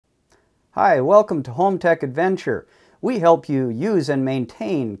Hi, welcome to Home Tech Adventure. We help you use and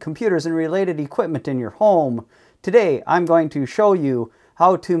maintain computers and related equipment in your home. Today I'm going to show you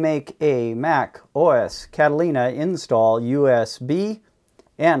how to make a Mac OS Catalina install USB,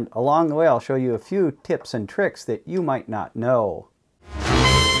 and along the way I'll show you a few tips and tricks that you might not know.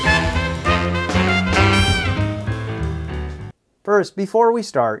 First, before we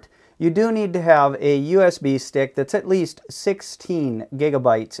start, you do need to have a USB stick that's at least 16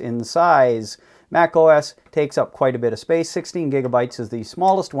 gigabytes in size. Mac OS takes up quite a bit of space. 16 gigabytes is the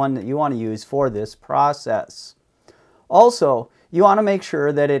smallest one that you want to use for this process. Also, you want to make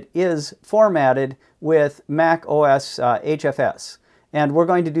sure that it is formatted with Mac OS HFS. And we're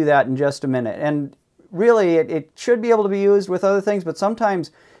going to do that in just a minute. And really, it should be able to be used with other things, but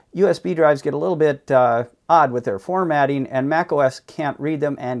sometimes USB drives get a little bit odd with their formatting, and macOS can't read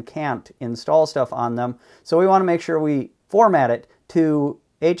them and can't install stuff on them. So we want to make sure we format it to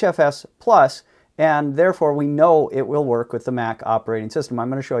HFS Plus, and therefore we know it will work with the Mac operating system. I'm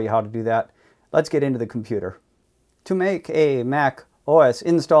going to show you how to do that. Let's get into the computer. To make a Mac OS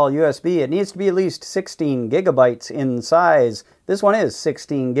install USB, it needs to be at least 16 gigabytes in size. This one is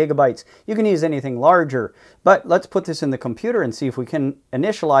 16 gigabytes. You can use anything larger, but let's put this in the computer and see if we can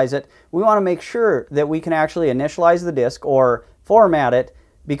initialize it. We want to make sure that we can actually initialize the disk or format it,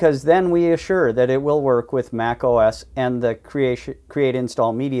 because then we assure that it will work with Mac OS and the create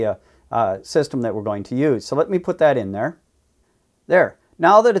install media system that we're going to use. So let me put that in there. There.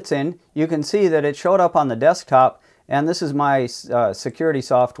 Now that it's in, you can see that it showed up on the desktop. And this is my security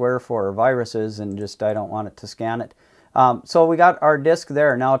software for viruses, and just I don't want it to scan it. So we got our disk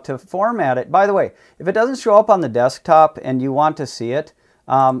there. Now to format it, by the way, if it doesn't show up on the desktop and you want to see it,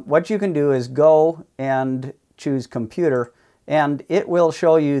 what you can do is go and choose Computer, and it will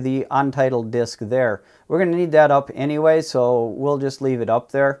show you the untitled disk there. We're going to need that up anyway, so we'll just leave it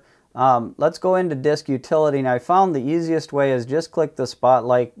up there. Let's go into Disk Utility, and I found the easiest way is just click the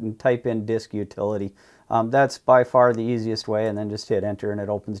spotlight and type in Disk Utility. That's by far the easiest way, and then just hit enter and it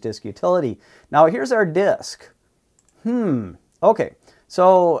opens Disk Utility. Now here's our disk. Okay,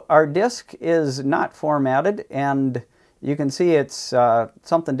 so our disk is not formatted, and you can see it's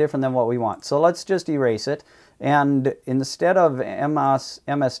something different than what we want. So let's just erase it, and instead of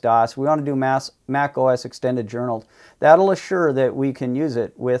MS-DOS, we want to do Mac OS Extended Journal. That'll assure that we can use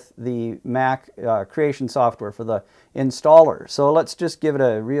it with the Mac creation software for the installer. So let's just give it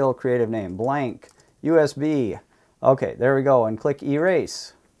a real creative name, blank USB. Okay, there we go, and click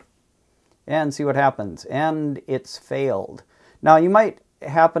erase and see what happens, and it's failed. Now you might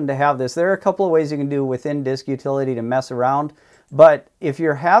happen to have this. There are a couple of ways you can do within Disk Utility to mess around, but if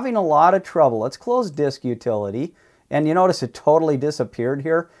you're having a lot of trouble, let's close Disk Utility, and you notice it totally disappeared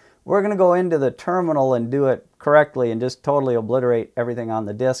here. We're going to go into the terminal and do it correctly and just totally obliterate everything on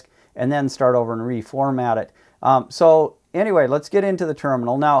the disk and then start over and reformat it. So anyway, let's get into the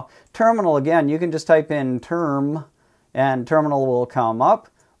terminal. Now, terminal, again, you can just type in term and terminal will come up,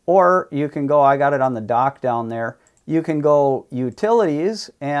 or you can go, I got it on the dock down there, you can go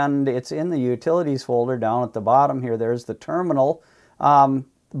utilities, and it's in the utilities folder down at the bottom here. There's the terminal, let's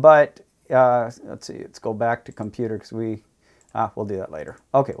see, let's go back to computer because we'll do that later.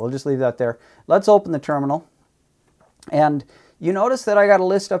 Okay, we'll just leave that there. Let's open the terminal, and you notice that I got a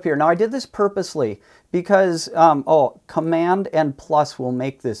list up here. Now I did this purposely because, Command and plus will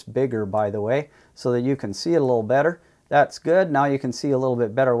make this bigger, by the way, so that you can see it a little better. That's good. Now you can see a little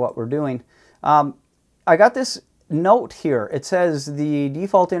bit better what we're doing. I got this note here. It says the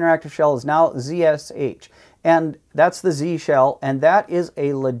default interactive shell is now ZSH, and that's the Z shell, and that is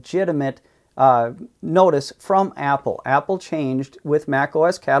a legitimate notice from Apple. Apple changed with Mac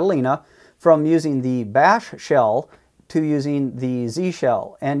OS Catalina from using the bash shell to using the Z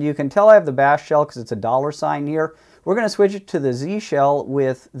shell. And you can tell I have the bash shell because it's a $sign here. We're going to switch it to the Z shell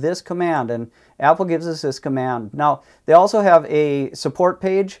with this command, and Apple gives us this command. Now, they also have a support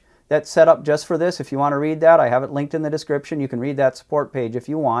page that's set up just for this. If you want to read that, I have it linked in the description. You can read that support page if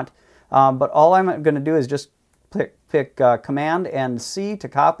you want. But all I'm going to do is just pick Command and C to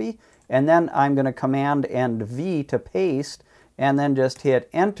copy, and then I'm going to Command and V to paste, and then just hit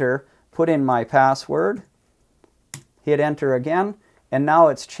enter, put in my password, hit enter again, and now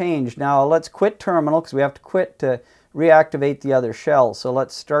it's changed. Now let's quit terminal because we have to quit to reactivate the other shell. So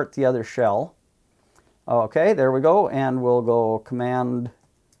let's start the other shell. Okay, there we go, and we'll go Command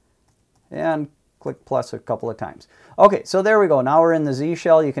and click plus a couple of times. Okay, so there we go. Now we're in the Z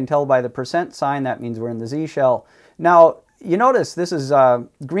shell. You can tell by the % that means we're in the Z shell. Now you notice this is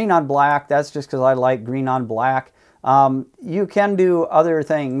green on black. That's just because I like green on black. You can do other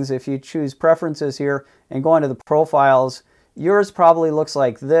things if you choose preferences here and go into the profiles. Yours probably looks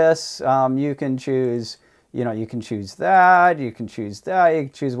like this. You can choose, you can choose that, you can choose that, you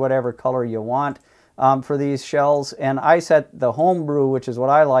can choose whatever color you want for these shells. And I set the homebrew, which is what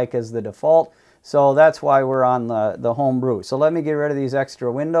I like, as the default. So that's why we're on the homebrew. So let me get rid of these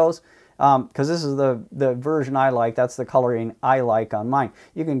extra windows because this is the version I like. That's the coloring I like on mine.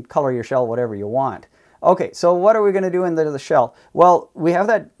 You can color your shell whatever you want. Okay, so what are we going to do in the shell? Well, we have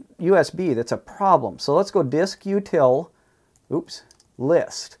that USB that's a problem. So let's go disk util,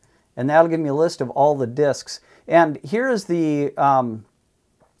 list. And that'll give me a list of all the disks. And here's the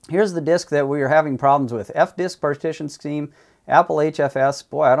disk that we are having problems with. F-disk partition scheme, Apple HFS.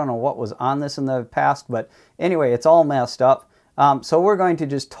 Boy, I don't know what was on this in the past, but anyway, it's all messed up. So we're going to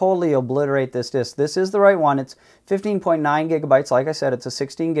just totally obliterate this disk. This is the right one. It's 15.9 gigabytes. Like I said, it's a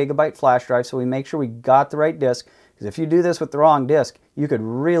 16 gigabyte flash drive, so we make sure we got the right disk. Because if you do this with the wrong disk, you could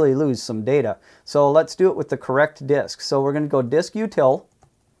really lose some data. So let's do it with the correct disk. So we're going to go disk util,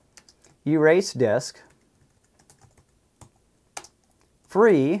 erase disk,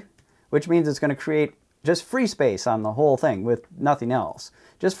 free, which means it's going to create just free space on the whole thing with nothing else.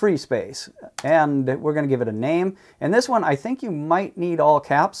 Just free space. And we're going to give it a name. And this one, I think you might need all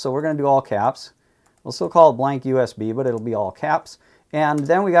caps, so we're going to do all caps. We'll still call it blank USB, but it'll be all caps. And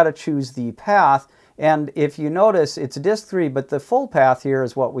then we got to choose the path. And if you notice, it's disk 3, but the full path here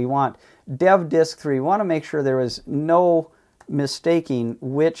is what we want. Dev disk 3. We want to make sure there is no mistaking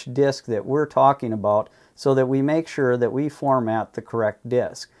which disk that we're talking about so that we make sure that we format the correct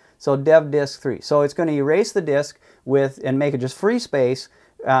disk. So dev disk 3. So it's going to erase the disk and make it just free space.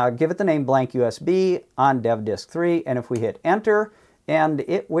 Give it the name blank USB on dev disk 3. And if we hit enter, and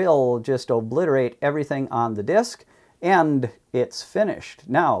it will just obliterate everything on the disk. And it's finished.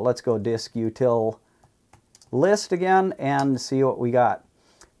 Now let's go disk util list again and see what we got.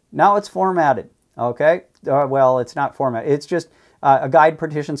 Now it's formatted. Okay. Well, it's not formatted. It's just a guide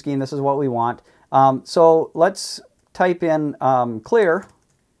partition scheme. This is what we want. So let's type in clear,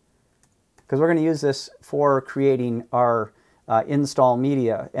 because we're going to use this for creating our install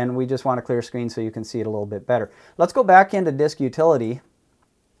media, and we just want a clear screen so you can see it a little bit better. Let's go back into disk utility.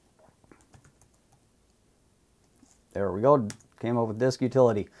 There we go, came up with disk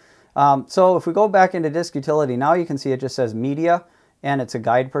utility. So if we go back into disk utility, now you can see it just says media, and it's a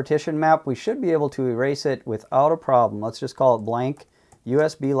guide partition map. We should be able to erase it without a problem. Let's just call it blank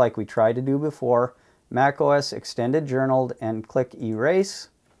USB like we tried to do before. Mac OS extended journaled, and click erase.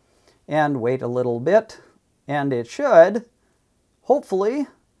 And wait a little bit, and it should, hopefully,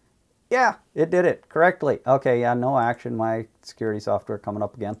 yeah, it did it correctly. Okay, yeah, no action, my security software coming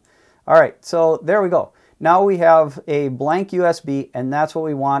up again. All right, so there we go. Now we have a blank USB, and that's what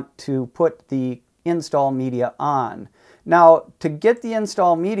we want to put the install media on. Now, to get the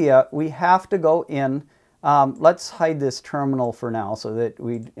install media, we have to go in. Let's hide this terminal for now so that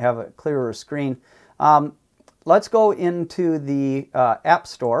we have a clearer screen. Let's go into the App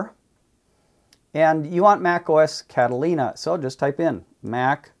Store. And you want Mac OS Catalina, so just type in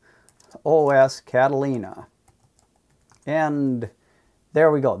Mac OS Catalina. And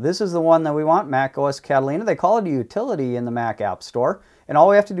there we go. This is the one that we want, Mac OS Catalina. They call it a utility in the Mac App Store. And all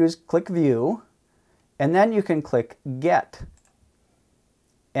we have to do is click View, and then you can click Get.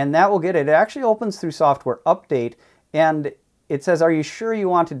 And that will get it. It actually opens through Software Update, and it says, are you sure you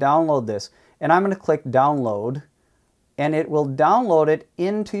want to download this? And I'm going to click Download. And it will download it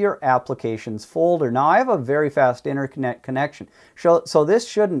into your applications folder. Now I have a very fast internet connection, so this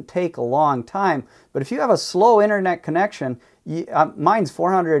shouldn't take a long time. But if you have a slow internet connection, mine's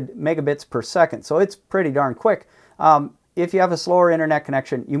 400 megabits per second, so it's pretty darn quick. If you have a slower internet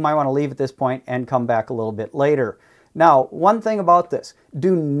connection, you might want to leave at this point and come back a little bit later. Now, one thing about this,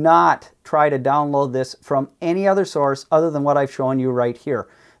 do not try to download this from any other source other than what I've shown you right here.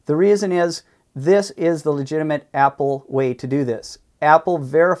 The reason is, this is the legitimate Apple way to do this. Apple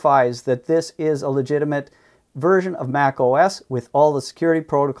verifies that this is a legitimate version of Mac OS with all the security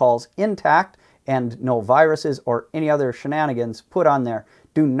protocols intact and no viruses or any other shenanigans put on there.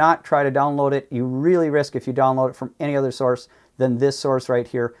 Do not try to download it. You really risk, if you download it from any other source than this source right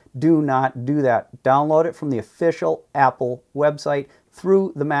here. Do not do that. Download it from the official Apple website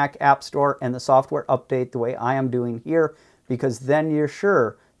through the Mac App Store and the software update the way I am doing here, because then you're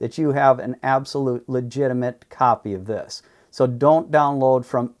sure that you have an absolute legitimate copy of this. So don't download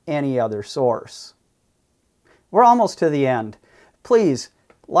from any other source. We're almost to the end. Please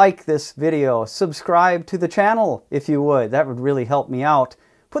like this video, subscribe to the channel if you would. That would really help me out.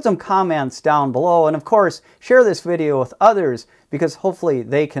 Put some comments down below, and of course, share this video with others because hopefully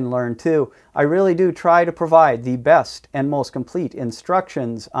they can learn too. I really do try to provide the best and most complete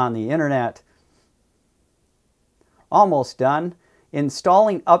instructions on the internet. almost done.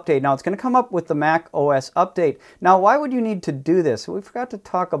 Installing update. Now it's going to come up with the Mac OS update. Now why would you need to do this? We forgot to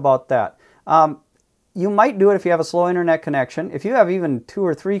talk about that. You might do it if you have a slow internet connection. If you have even 2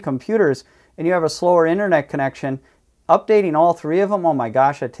 or 3 computers and you have a slower internet connection, updating all 3 of them, oh my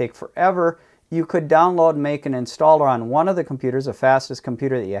gosh, it'd take forever. You could download and make an installer on one of the computers, the fastest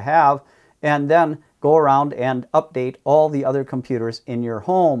computer that you have, and then go around and update all the other computers in your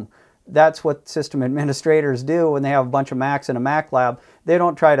home. That's what system administrators do when they have a bunch of Macs in a Mac lab. They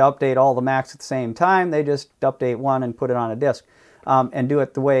don't try to update all the Macs at the same time. They just update one and put it on a disk and do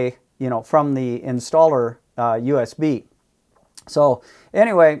it the way, you know, from the installer USB. So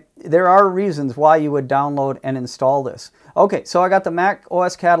anyway, there are reasons why you would download and install this. Okay, so I got the Mac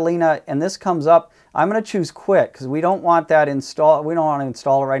OS Catalina, and this comes up. I'm going to choose Quit because we don't want that installed. We don't want to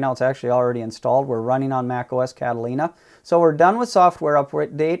install it right now. It's actually already installed. We're running on Mac OS Catalina. So we're done with software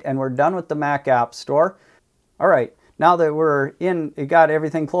update, and we're done with the Mac App Store. All right, now that we're in, it got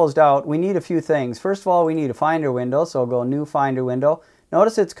everything closed out, we need a few things. First of all, we need a Finder window, so I'll go New Finder Window.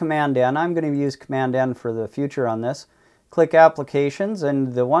 Notice it's Command-N. I'm going to use Command-N for the future on this. Click Applications,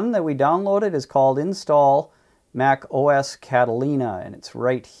 and the one that we downloaded is called Install Mac OS Catalina, and it's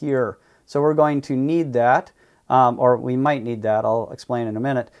right here. So we're going to need that, or we might need that. I'll explain in a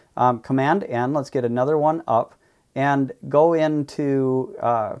minute. Command-N, let's get another one up, and go into,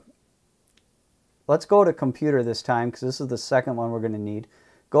 let's go to Computer this time, because this is the second one we're going to need.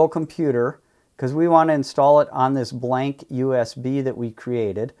 Go Computer, because we want to install it on this blank USB that we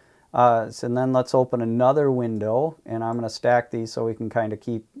created. And then let's open another window, and I'm going to stack these so we can kind of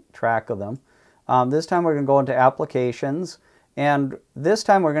keep track of them. This time we're going to go into Applications, and this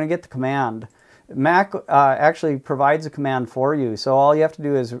time we're going to get the command. Mac actually provides a command for you, so all you have to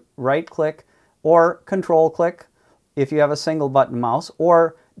do is right-click or control-click if you have a single button mouse,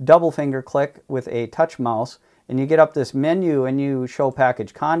 or double finger click with a touch mouse, and you get up this menu and you show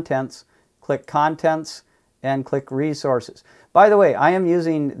Package Contents, click Contents, and click Resources. By the way, I am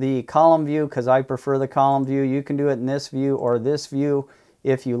using the column view because I prefer the column view. You can do it in this view or this view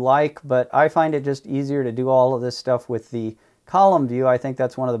if you like, but I find it just easier to do all of this stuff with the column view. I think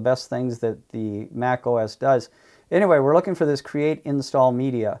that's one of the best things that the Mac OS does. Anyway, we're looking for this Create Install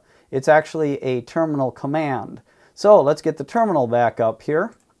Media. It's actually a terminal command. So let's get the terminal back up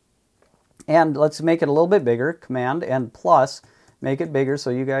here, and let's make it a little bit bigger. Command and plus, make it bigger so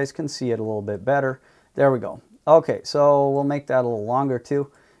you guys can see it a little bit better. There we go. Okay, so we'll make that a little longer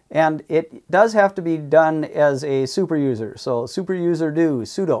too. And it does have to be done as a super user. So super user do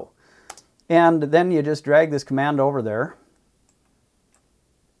sudo. And then you just drag this command over there.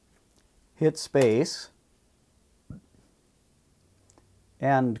 Hit space.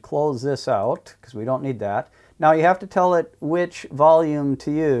 And close this out because we don't need that. Now you have to tell it which volume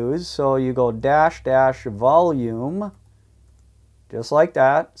to use. So you go -- volume. Just like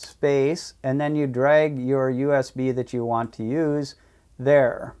that, space, and then you drag your USB that you want to use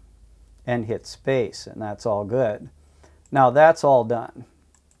there and hit space, and that's all good. Now that's all done.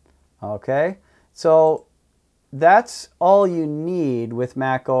 Okay, so that's all you need with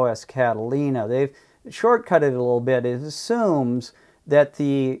Mac OS Catalina. They've shortcut it a little bit. It assumes that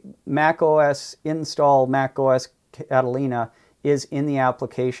the Mac OS install Mac OS Catalina is in the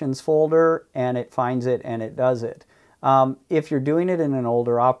applications folder, and it finds it and it does it. If you're doing it in an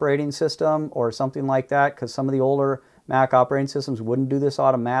older operating system or something like that, because some of the older Mac operating systems wouldn't do this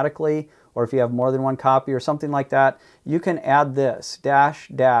automatically, or if you have more than one copy or something like that, you can add this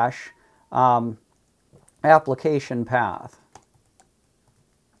 -- application path.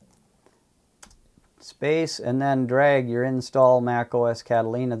 Space, and then drag your install Mac OS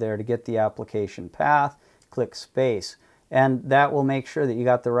Catalina there to get the application path. Click space. And that will make sure that you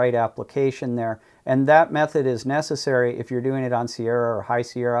got the right application there. And that method is necessary if you're doing it on Sierra or High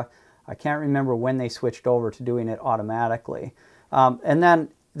Sierra. I can't remember when they switched over to doing it automatically. And then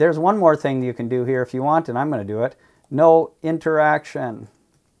there's one more thing you can do here if you want, and I'm going to do it. No interaction.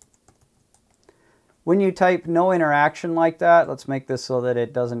 When you type no interaction like that, let's make this so that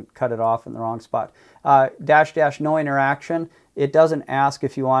it doesn't cut it off in the wrong spot. -- no interaction. It doesn't ask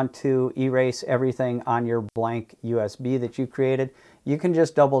if you want to erase everything on your blank USB that you created. You can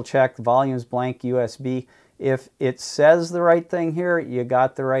just double check volumes blank USB. If it says the right thing here, you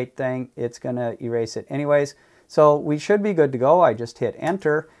got the right thing. It's going to erase it anyways. So we should be good to go. I just hit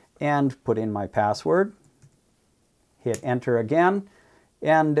enter and put in my password. Hit enter again.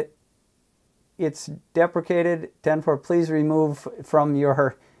 And it's deprecated. 10.4, please remove from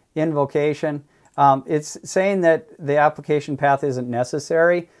your invocation. It's saying that the application path isn't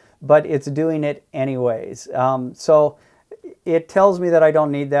necessary, but it's doing it anyways. So it tells me that I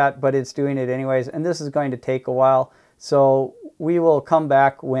don't need that, but it's doing it anyways, and this is going to take a while. So we will come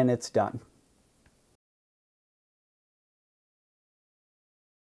back when it's done.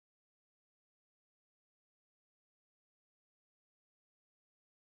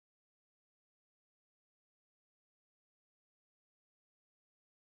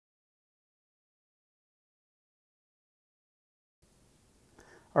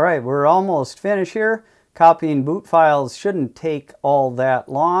 All right, we're almost finished here. Copying boot files shouldn't take all that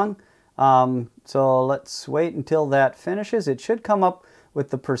long. So let's wait until that finishes. It should come up with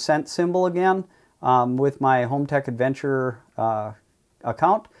the % symbol again with my Home Tech Adventure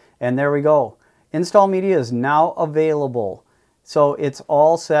account. And there we go. Install media is now available. So it's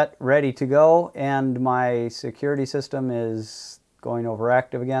all set, ready to go, and my security system is going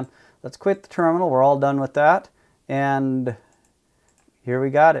overactive again. Let's quit the terminal. We're all done with that. And here we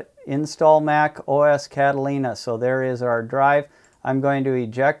got it. Install Mac OS Catalina. So there is our drive. I'm going to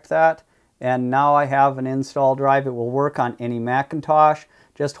eject that. And now I have an install drive. It will work on any Macintosh.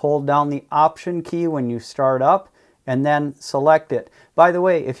 Just hold down the Option key when you start up and then select it. By the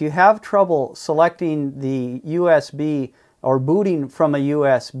way, if you have trouble selecting the USB or booting from a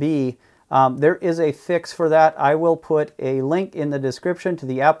USB, there is a fix for that. I will put a link in the description to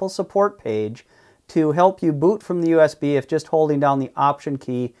the Apple support page to help you boot from the USB if just holding down the Option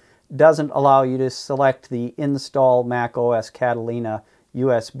key doesn't allow you to select the Install Mac OS Catalina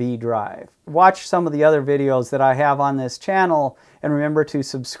USB drive. Watch some of the other videos that I have on this channel and remember to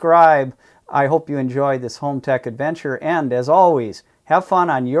subscribe. I hope you enjoy this home tech adventure, and as always, have fun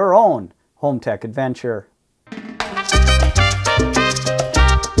on your own home tech adventure.